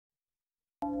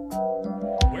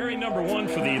number one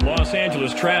for the Los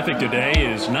Angeles Traffic today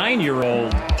is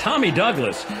 9-year-old Tommy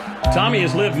Douglas. Tommy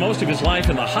has lived most of his life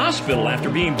in the hospital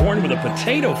after being born with a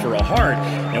potato for a heart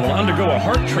and will undergo a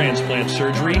heart transplant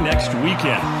surgery next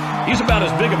weekend. He's about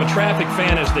as big of a traffic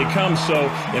fan as they come, so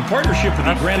in partnership with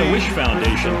the Grant-A-Wish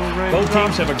Foundation, both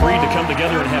teams have agreed to come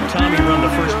together and have Tommy run the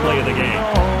first play of the game.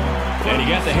 And he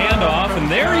got the handoff, and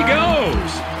there he goes.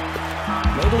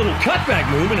 Made a little cutback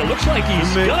move, and it looks like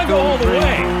he's gonna go all the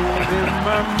way.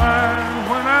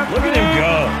 Look at him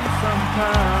go.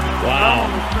 Wow.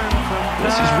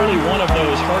 This is really one of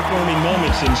those heartwarming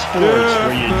moments in sports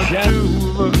where you just...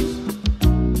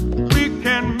 We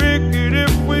can make it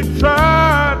if we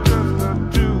try, just the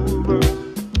two of us.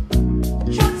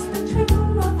 Just the two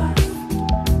of us.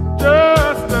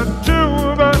 Just the two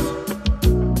of us.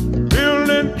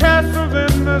 Building castles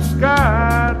in the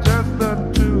sky, just the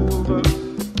two of us.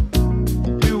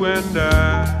 You and I.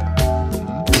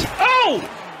 Oh!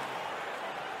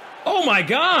 Oh my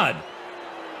God!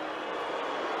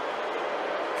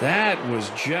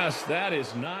 That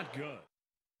is not good.